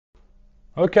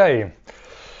Okay,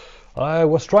 I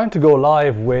was trying to go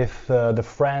live with the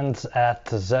friends at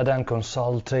ZN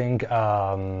Consulting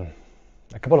a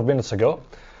couple of minutes ago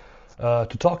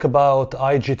to talk about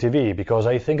IGTV because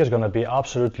I think it's going to be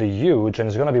absolutely huge and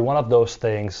it's going to be one of those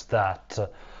things that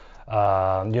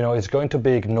is going to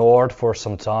be ignored for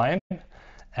some time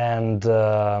and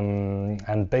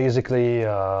basically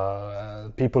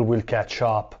people will catch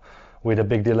up with a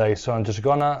big delay. So I'm just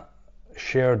gonna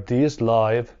share this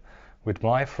live with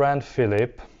my friend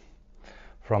Philip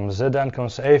from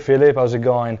ZN Hey Philip, how's it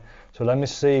going? So let me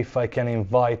see if I can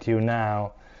invite you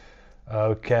now.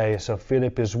 Okay, so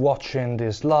Philip is watching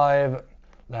this live.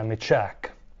 Let me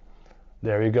check.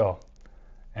 There you go.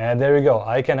 And there you go,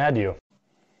 I can add you.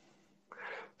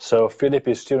 So Philip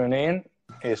is tuning in,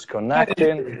 is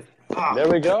connecting. There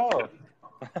we go.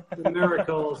 The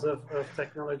miracles of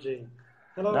technology.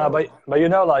 Hello. No, but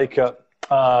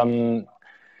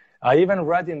I even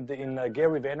read in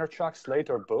Gary Vaynerchuk's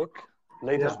latest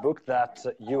book that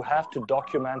you have to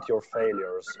document your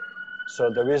failures.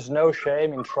 So there is no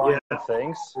shame in trying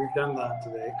things. We've done that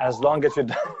today. As long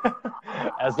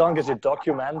as you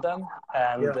document them,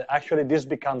 and actually this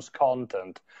becomes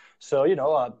content. So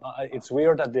it's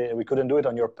weird that we couldn't do it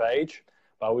on your page,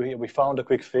 but we found a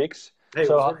quick fix. Hey,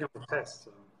 so, we're working on the test.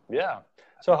 So. Yeah.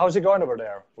 So how's it going over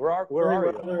there? Where are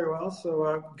you? Very well.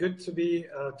 So good to be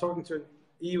talking to an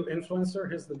EU influencer.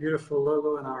 Here's the beautiful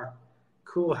logo and our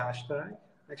cool hashtag.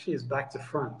 Actually, it's back to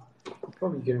front.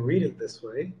 Probably you can read it this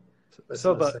way.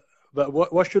 But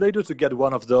what should I do to get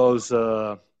one of those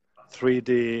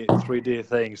 3D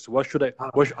things? What should I?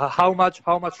 How much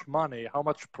money? How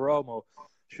much promo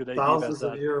should I give? Thousands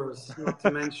of euros, not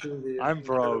to mention the. I'm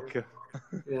broke.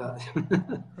 Yeah.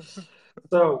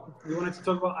 So we wanted to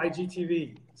talk about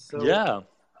IGTV. So yeah.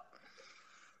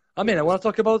 I mean, I want to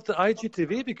talk about the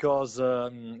IGTV because,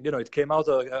 it came out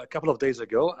a couple of days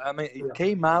ago. I mean, it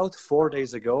came out 4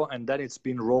 days ago, and then it's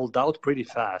been rolled out pretty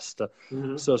fast.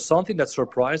 Mm-hmm. So something that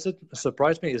surprised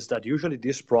me is that usually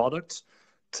these products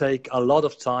take a lot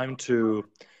of time to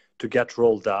get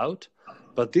rolled out.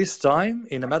 But this time,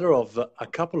 in a matter of a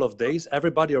couple of days,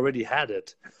 everybody already had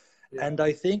it. Yeah. And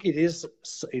I think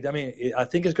I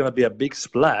think it's going to be a big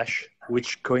splash,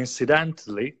 which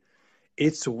coincidentally,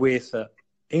 it's with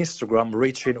Instagram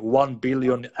reaching 1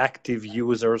 billion active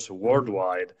users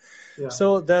worldwide. Yeah.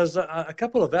 So there's a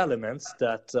couple of elements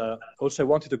that also I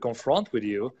wanted to confront with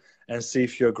you and see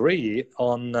if you agree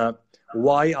on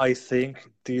why I think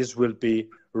this will be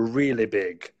really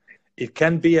big. It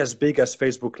can be as big as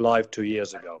Facebook Live 2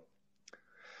 years ago.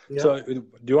 Yeah. So do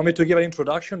you want me to give an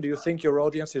introduction? Do you think your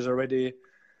audience is already...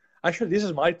 Actually, this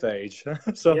is my page,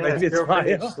 so maybe it's my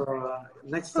page. So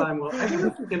next time, I don't know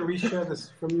if we can reshare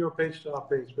this from your page to our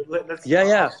page, but let's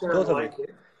totally.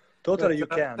 Totally, you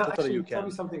can. Tell me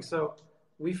something. So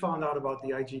we found out about the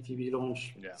IGTV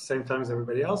launch same time as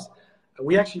everybody else.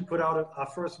 We actually put out our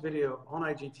first video on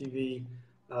IGTV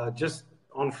just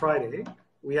on Friday.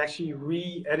 We actually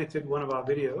re-edited one of our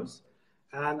videos,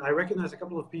 and I recognize a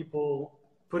couple of people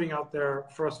putting out their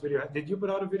first video. Did you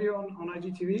put out a video on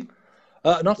IGTV?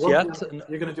 Not yet.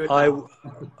 You're going to do it now.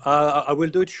 I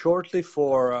will do it shortly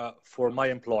for my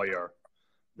employer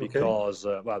because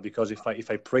if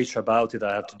I preach about it,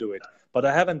 I have to do it. But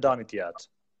I haven't done it yet.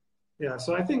 Yeah,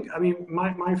 so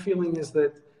my feeling is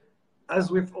that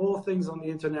as with all things on the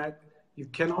internet, you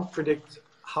cannot predict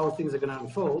how things are going to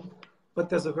unfold, but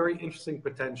there's a very interesting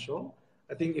potential.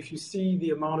 I think if you see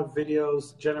the amount of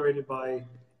videos generated by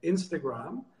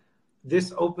Instagram,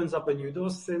 this opens up a new door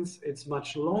since it's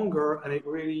much longer and it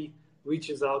really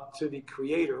reaches out to the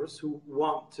creators who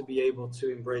want to be able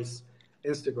to embrace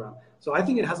Instagram. So I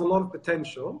think it has a lot of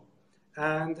potential.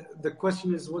 And the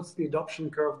question is, what's the adoption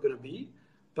curve going to be?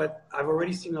 But I've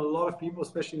already seen a lot of people,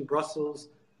 especially in Brussels,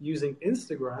 using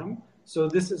Instagram. So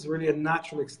this is really a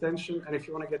natural extension. And if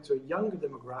you want to get to a younger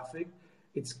demographic,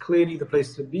 it's clearly the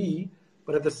place to be.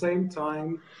 But at the same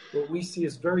time, what we see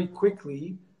is very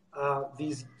quickly,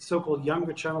 these so-called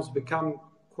younger channels become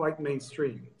quite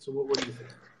mainstream. So what do you think?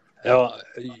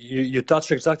 You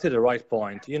touched exactly the right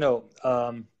point.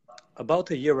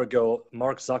 About a year ago,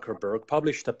 Mark Zuckerberg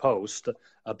published a post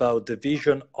about the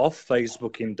vision of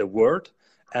Facebook in the world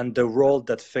and the role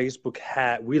that Facebook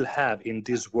will have in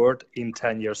this world in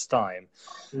 10 years' time.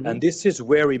 Mm-hmm. And this is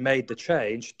where he made the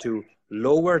change to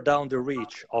lower down the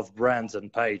reach of brands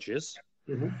and pages.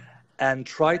 Mm-hmm. And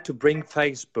try to bring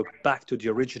Facebook back to the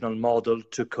original model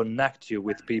to connect you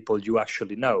with people you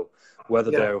actually know,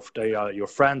 whether they are your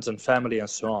friends and family and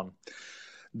so on.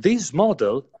 This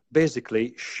model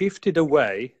basically shifted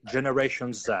away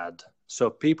Generation Z,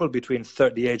 so people between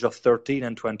the age of 13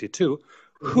 and 22,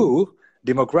 who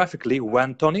demographically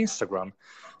went on Instagram.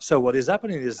 So what is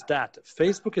happening is that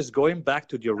Facebook is going back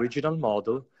to the original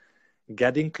model,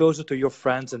 getting closer to your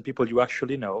friends and people you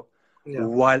actually know,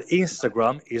 while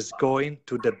Instagram is going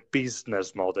to the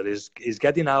business model, is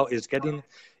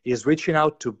reaching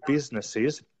out to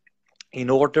businesses in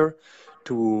order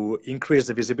to increase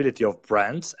the visibility of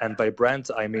brands. And by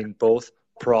brands, I mean both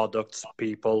products,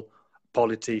 people,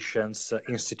 politicians,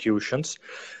 institutions,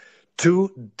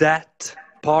 to that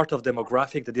part of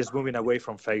demographic that is moving away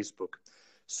from Facebook.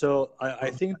 So I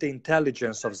think the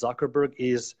intelligence of Zuckerberg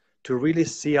is to really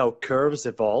see how curves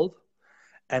evolve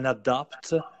and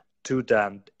adapt to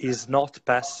them, is not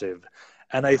passive.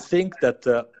 And I think that,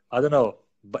 I don't know,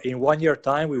 but in 1 year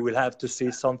time, we will have to see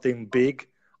something big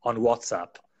on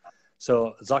WhatsApp.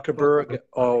 So Zuckerberg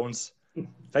owns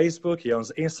Facebook, he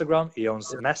owns Instagram, he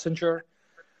owns Messenger.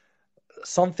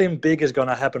 Something big is going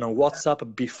to happen on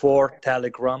WhatsApp before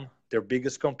Telegram, their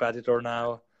biggest competitor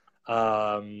now.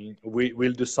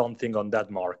 We'll do something on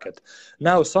that market.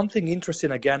 Now, something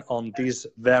interesting again on this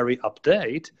very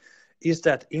update is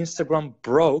that Instagram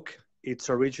broke its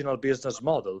original business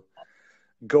model,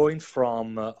 going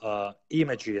from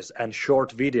images and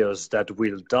short videos that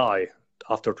will die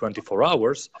after 24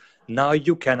 hours. Now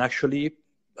you can actually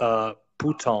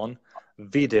put on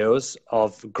videos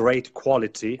of great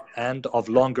quality and of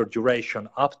longer duration,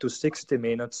 up to 60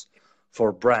 minutes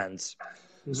for brands.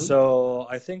 Mm-hmm. So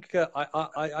I think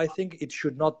I think it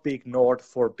should not be ignored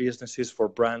for businesses, for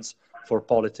brands, for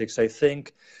politics. I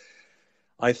think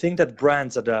that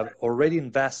brands that have already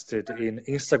invested in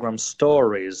Instagram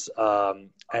stories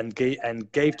and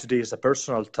gave to this a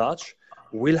personal touch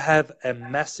will have a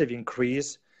massive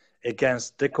increase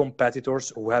against the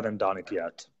competitors who haven't done it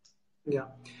yet. Yeah.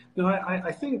 No,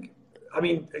 I think, I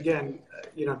mean, again,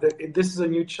 this is a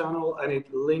new channel and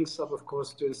it links up, of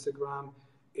course, to Instagram.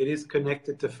 It is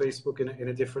connected to Facebook in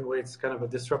a different way. It's kind of a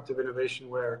disruptive innovation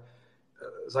where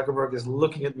Zuckerberg is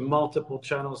looking at multiple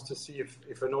channels to see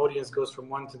if an audience goes from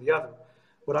one to the other.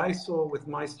 What I saw with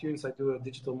my students, I do a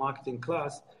digital marketing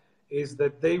class, is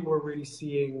that they were really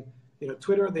seeing,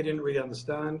 Twitter, they didn't really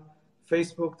understand.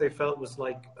 Facebook, they felt was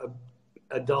like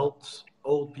adults,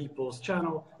 old people's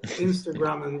channel.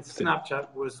 Instagram and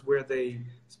Snapchat was where they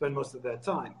spend most of their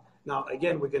time. Now,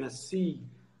 again, we're going to see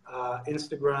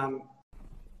Instagram.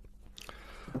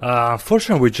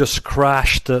 Unfortunately, we just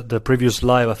crashed the previous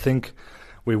live. I think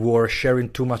we were sharing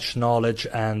too much knowledge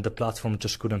and the platform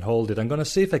just couldn't hold it. I'm going to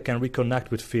see if I can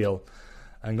reconnect with Phil.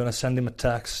 I'm going to send him a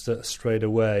text straight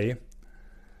away.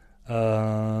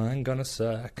 Hang on a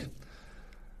sec.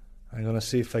 I'm going to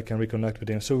see if I can reconnect with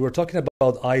him. So we were talking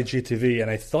about IGTV, and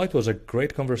I thought it was a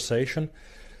great conversation.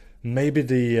 Maybe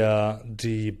the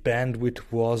bandwidth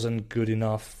wasn't good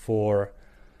enough for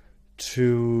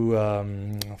two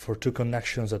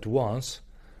connections at once.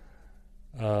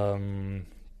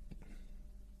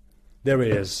 There he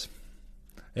is.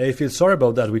 I feel sorry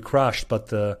about that. We crashed,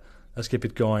 but let's keep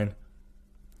it going.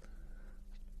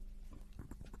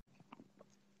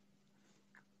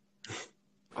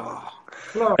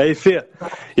 Hey Phil,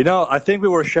 I think we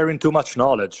were sharing too much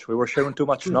knowledge. And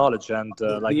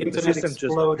the system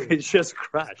just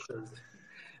crashed.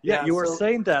 Yeah, you were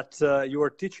saying that you were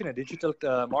teaching a digital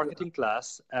marketing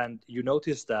class, and you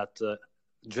noticed that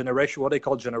what they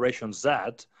call Generation Z,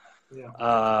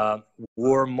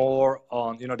 were more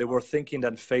on. They were thinking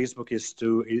that Facebook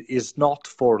is not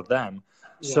for them.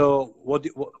 Yeah. So what?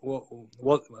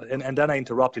 And then I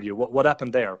interrupted you. What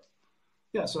happened there?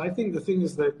 Yeah, so I think the thing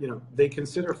is that, they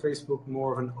consider Facebook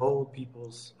more of an old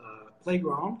people's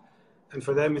playground. And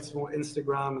for them, it's more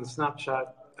Instagram and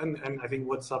Snapchat and I think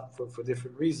WhatsApp for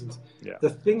different reasons. Yeah. The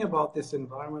thing about this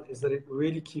environment is that it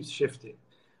really keeps shifting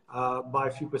by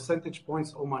a few percentage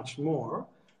points or much more.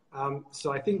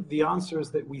 So I think the answer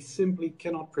is that we simply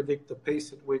cannot predict the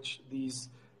pace at which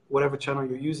whatever channel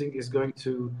you're using is going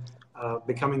to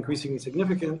become increasingly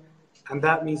significant. And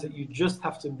that means that you just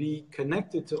have to be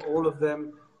connected to all of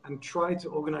them and try to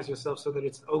organize yourself so that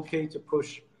it's okay to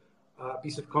push a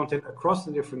piece of content across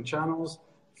the different channels.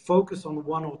 Focus on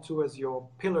one or two as your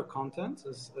pillar content,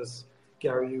 as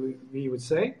Gary Vee would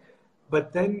say.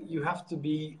 But then you have to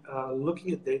be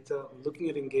looking at data, looking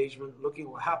at engagement, looking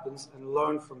at what happens, and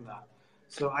learn from that.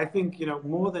 So I think,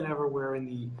 more than ever, we're in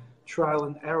the trial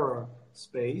and error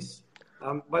space.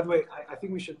 By the way, I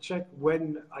think we should check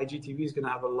when IGTV is going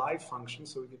to have a live function,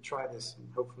 so we could try this, and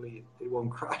hopefully it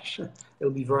won't crash.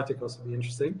 It'll be vertical, so it'll be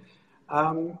interesting.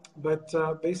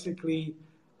 But basically,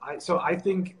 I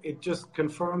think it just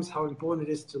confirms how important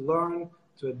it is to learn,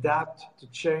 to adapt, to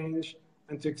change,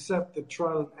 and to accept that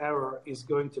trial and error is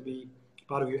going to be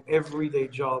part of your everyday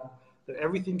job that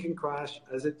everything can crash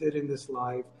as it did in this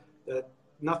live, that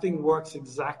nothing works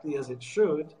exactly as it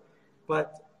should,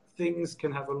 but things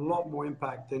can have a lot more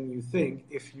impact than you think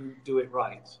if you do it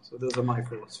right. So those are my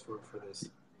thoughts for this.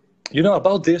 You know,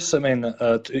 about this, I mean,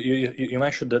 you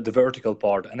mentioned the vertical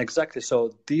part, and exactly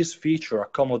so, this feature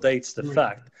accommodates the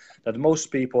fact that most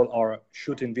people are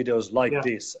shooting videos like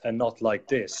this and not like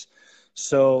this.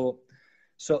 So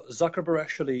Zuckerberg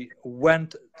actually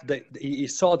he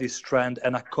saw this trend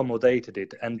and accommodated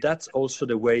it, and that's also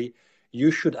the way you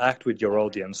should act with your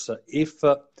audience.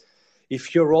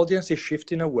 If your audience is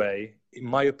shifting away, in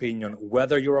my opinion,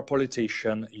 whether you're a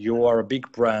politician, you are a big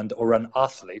brand, or an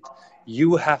athlete,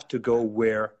 you have to go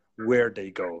where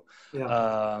they go.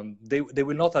 Yeah. They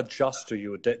will not adjust to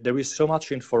you. There is so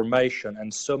much information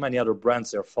and so many other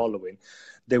brands they're following.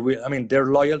 Their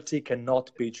loyalty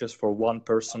cannot be just for one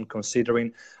person,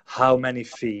 considering how many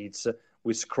feeds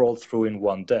we scroll through in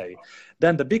one day.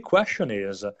 Then the big question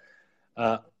is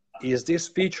this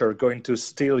feature going to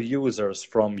steal users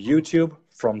from YouTube,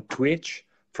 from Twitch,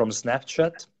 from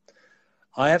Snapchat?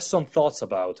 I have some thoughts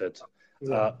about it.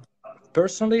 Yeah.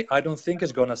 Personally, I don't think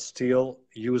it's going to steal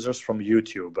users from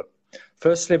YouTube.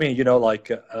 Firstly,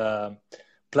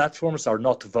 platforms are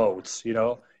not votes.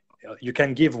 You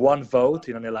can give one vote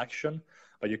in an election,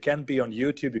 but you can be on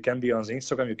YouTube, you can be on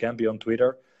Instagram, you can be on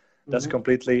Twitter. That's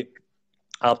completely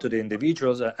up to the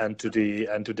individuals and to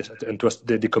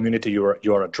the community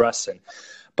you are addressing.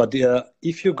 But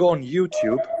if you go on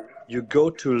YouTube, you go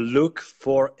to look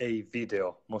for a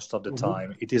video most of the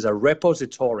time. It is a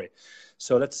repository.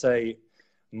 So let's say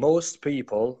most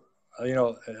people,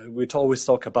 we always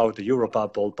talk about the Euro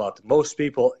bubble, but most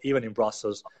people, even in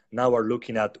Brussels, now are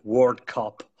looking at World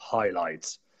Cup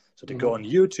highlights. So they go on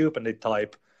YouTube and they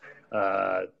type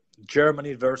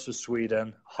Germany versus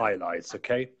Sweden highlights,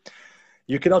 okay?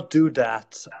 You cannot do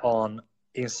that on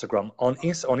Instagram. On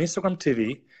Instagram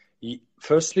TV,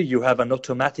 firstly, you have an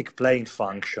automatic playing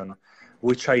function,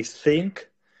 which I think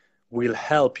will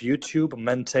help YouTube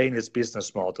maintain its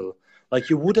business model. Like,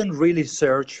 you wouldn't really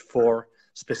search for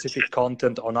specific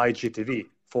content on IGTV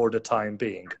for the time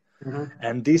being.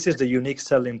 And this is the unique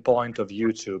selling point of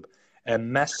YouTube, a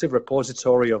massive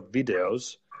repository of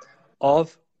videos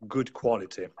of good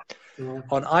quality.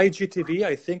 On IGTV,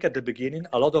 I think at the beginning,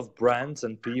 a lot of brands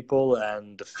and people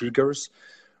and figures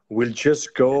will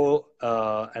just go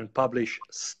and publish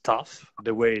stuff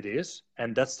the way it is,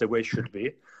 and that's the way it should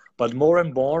be. But more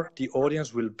and more, the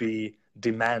audience will be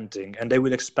demanding, and they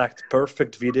will expect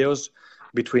perfect videos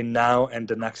between now and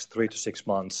the next 3 to 6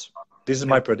 months. This is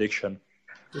my prediction.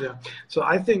 Yeah. So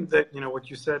I think that, what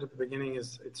you said at the beginning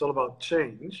is it's all about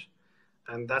change.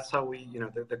 And that's how we,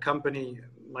 the company,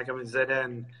 my company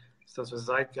ZN, stands for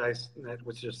Zeitgeist,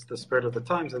 which is the spirit of the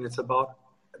times. And it's about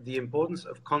the importance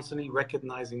of constantly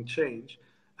recognizing change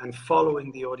and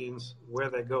following the audience where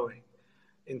they're going.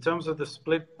 In terms of the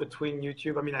split between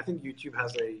YouTube, I think YouTube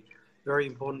has a very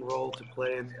important role to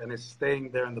play and is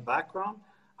staying there in the background.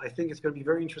 I think it's going to be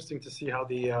very interesting to see how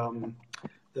the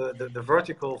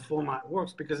vertical format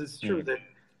works, because it's true that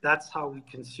that's how we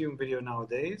consume video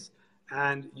nowadays,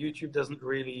 and YouTube doesn't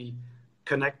really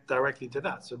connect directly to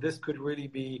that. So this could really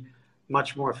be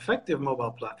much more effective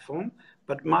mobile platform.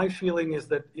 But my feeling is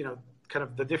that, kind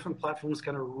of the different platforms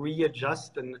kind of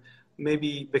readjust and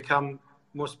maybe become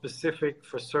more specific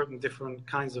for certain different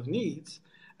kinds of needs.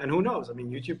 And who knows?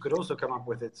 YouTube could also come up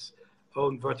with its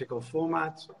own vertical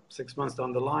format 6 months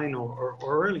down the line or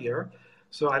earlier.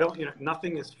 So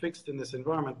nothing is fixed in this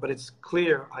environment, but it's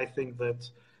clear, I think, that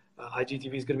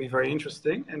IGTV is going to be very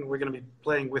interesting, and we're going to be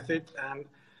playing with it, and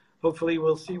hopefully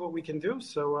we'll see what we can do.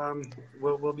 So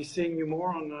we'll be seeing you more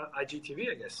on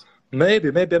IGTV, I guess.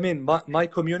 Maybe. My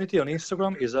community on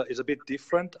Instagram is a bit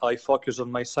different. I focus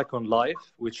on my second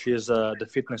life, which is the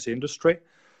fitness industry.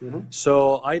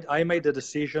 So I made the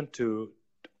decision to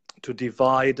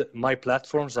divide my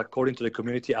platforms according to the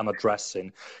community I'm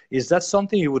addressing. Is that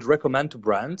something you would recommend to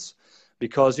brands?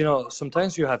 Because,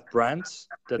 sometimes you have brands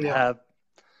that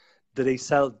they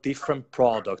sell different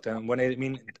products. And when I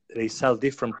mean they sell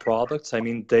different products, I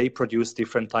mean they produce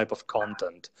different type of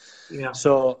content. Yeah.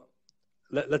 So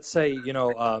let's say,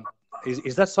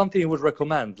 is that something you would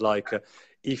recommend? Like,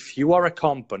 if you are a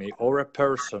company or a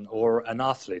person or an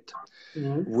athlete,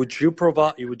 would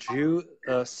you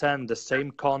send the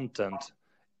same content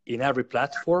in every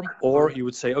platform, or you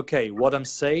would say, okay, what I'm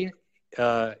saying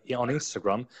on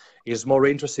Instagram is more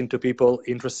interesting to people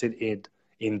interested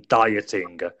in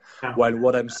dieting, while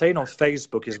what I'm saying on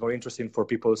Facebook is more interesting for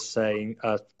people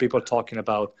talking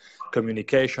about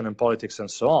communication and politics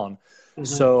and so on.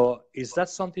 So is that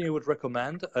something you would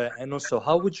recommend? And also,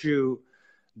 how would you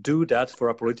do that for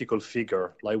a political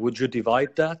figure? Like, would you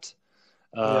divide that,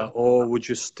 or would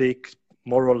you stick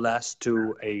more or less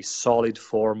to a solid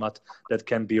format that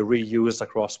can be reused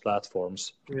across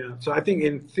platforms? Yeah. So I think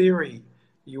in theory,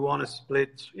 you want to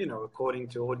split, according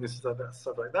to audiences,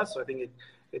 stuff like that. So I think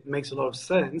it makes a lot of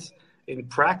sense. In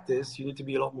practice, you need to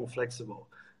be a lot more flexible.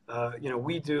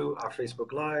 We do our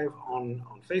Facebook Live on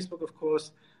Facebook, of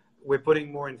course. We're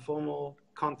putting more informal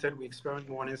content. We experiment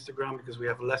more on Instagram because we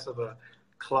have less of a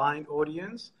client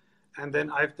audience. And then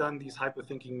I've done these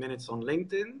hyperthinking minutes on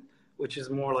LinkedIn, which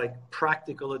is more like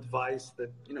practical advice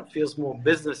that, feels more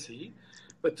businessy.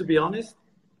 But to be honest,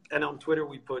 and on Twitter,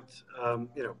 we put,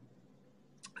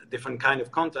 different kind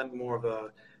of content, more of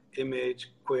a image,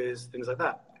 quiz, things like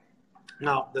that.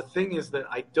 Now, the thing is that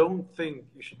I don't think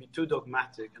you should be too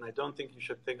dogmatic, and I don't think you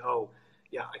should think, oh,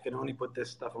 yeah, I can only put this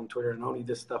stuff on Twitter and only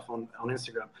this stuff on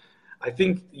Instagram. I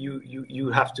think you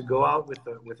have to go out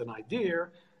with an idea,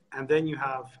 and then you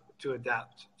have to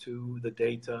adapt to the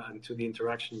data and to the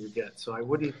interaction you get. So I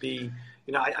wouldn't be,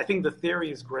 I think the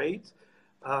theory is great,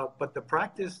 but the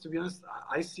practice, to be honest,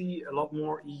 I see a lot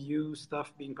more EU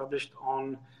stuff being published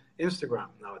on Instagram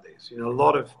nowadays. A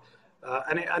lot of,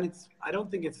 I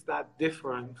don't think it's that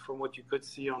different from what you could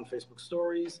see on Facebook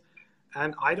Stories.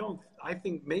 And I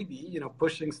think maybe,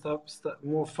 pushing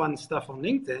more fun stuff on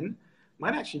LinkedIn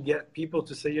might actually get people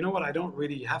to say, you know what, I don't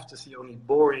really have to see only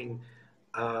boring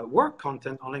work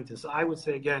content on LinkedIn. So I would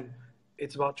say, again,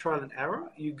 it's about trial and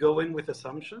error. You go in with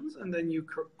assumptions and then you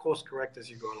course correct as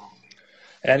you go along.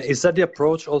 And is that the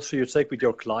approach also you take with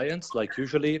your clients? Like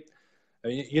usually,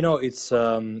 it's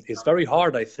very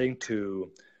hard, I think,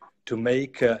 to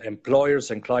make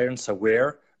employers and clients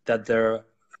aware that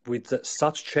with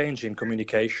such change in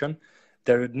communication,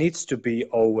 there needs to be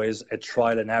always a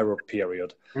trial and error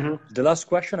period. Mm-hmm. The last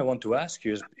question I want to ask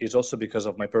you is also because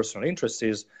of my personal interest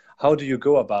is, how do you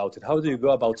go about it? How do you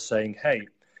go about saying, hey,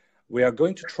 we are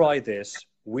going to try this.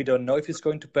 We don't know if it's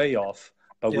going to pay off,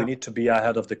 but we need to be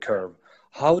ahead of the curve.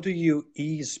 How do you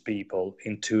ease people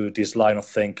into this line of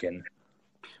thinking?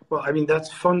 Well, I mean,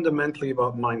 that's fundamentally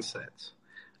about mindset.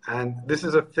 And this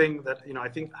is a thing that, I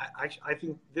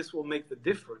think this will make the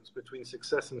difference between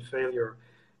success and failure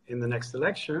in the next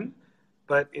election.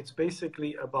 But it's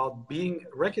basically about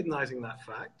recognizing that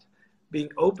fact, being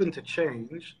open to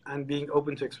change, and being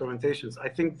open to experimentations. I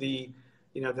think the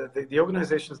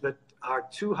organizations that are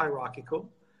too hierarchical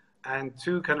and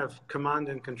too kind of command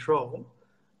and control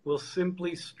will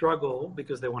simply struggle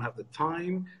because they won't have the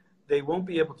time. They won't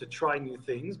be able to try new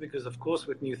things because, of course,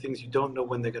 with new things, you don't know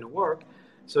when they're going to work.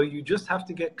 So you just have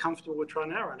to get comfortable with trial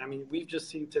and error. And I mean, we've just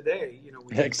seen today,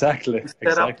 we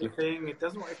set up the thing. It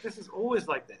doesn't work. This is always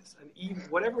like this. And even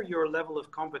whatever your level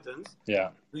of competence,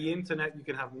 the internet, you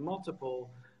can have multiple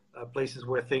places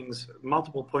where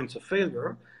multiple points of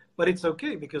failure, but it's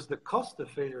okay because the cost of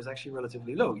failure is actually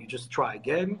relatively low. You just try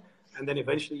again, and then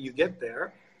eventually you get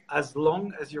there as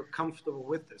long as you're comfortable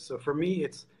with this. So for me,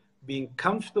 it's being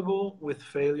comfortable with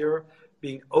failure,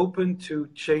 being open to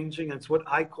changing. And it's what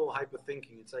I call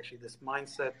hyperthinking. It's actually this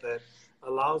mindset that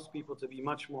allows people to be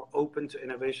much more open to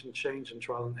innovation, change, and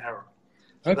trial and error.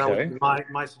 So that would be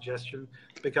my suggestion: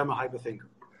 become a hyperthinker.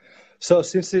 So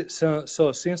since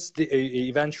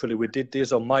eventually we did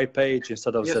this on my page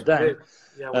instead of Zedan,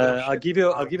 I'll give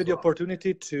you the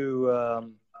opportunity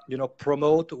to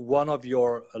promote one of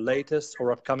your latest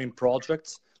or upcoming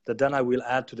projects that then I will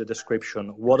add to the description.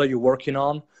 What are you working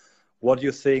on? What do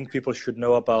you think people should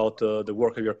know about the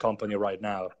work of your company right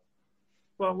now?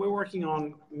 Well, we're working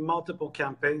on multiple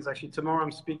campaigns. Actually, tomorrow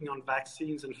I'm speaking on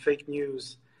vaccines and fake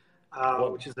news,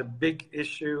 which is a big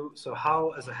issue. So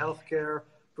how, as a healthcare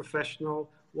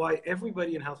professional, why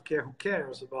everybody in healthcare who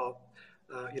cares about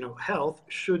health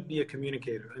should be a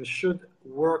communicator and should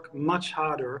work much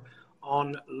harder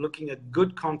on looking at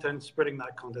good content, spreading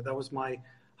that content. That was my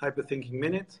hyperthinking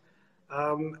minute.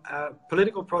 A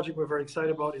political project we're very excited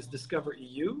about is Discover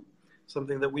EU,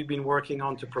 something that we've been working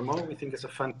on to promote. We think it's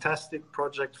a fantastic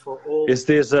project for all. Is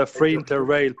this a free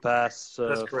Interrail pass?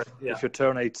 That's correct. Yeah. If you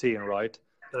turn 18, right?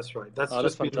 That's right. That's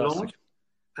just been launched.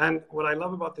 And what I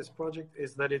love about this project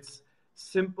is that it's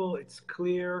simple, it's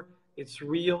clear, it's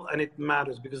real, and it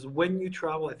matters. Because when you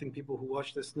travel, I think people who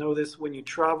watch this know this, when you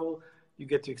travel, you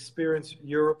get to experience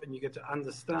Europe and you get to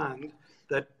understand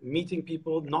that meeting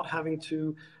people, not having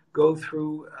to go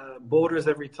through borders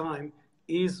every time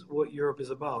is what Europe is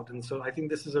about. And so I think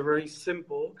this is a very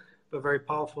simple but very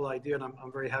powerful idea, and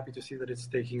I'm very happy to see that it's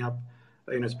taking up,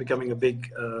 it's becoming a big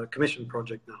commission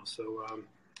project now. So,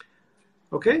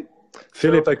 okay.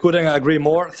 Philipp, I couldn't agree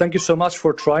more. Thank you so much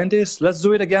for trying this. Let's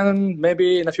do it again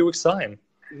maybe in a few weeks' time.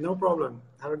 No problem.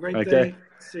 Have a great day.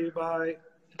 See you. Bye.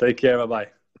 Take care. Bye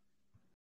bye.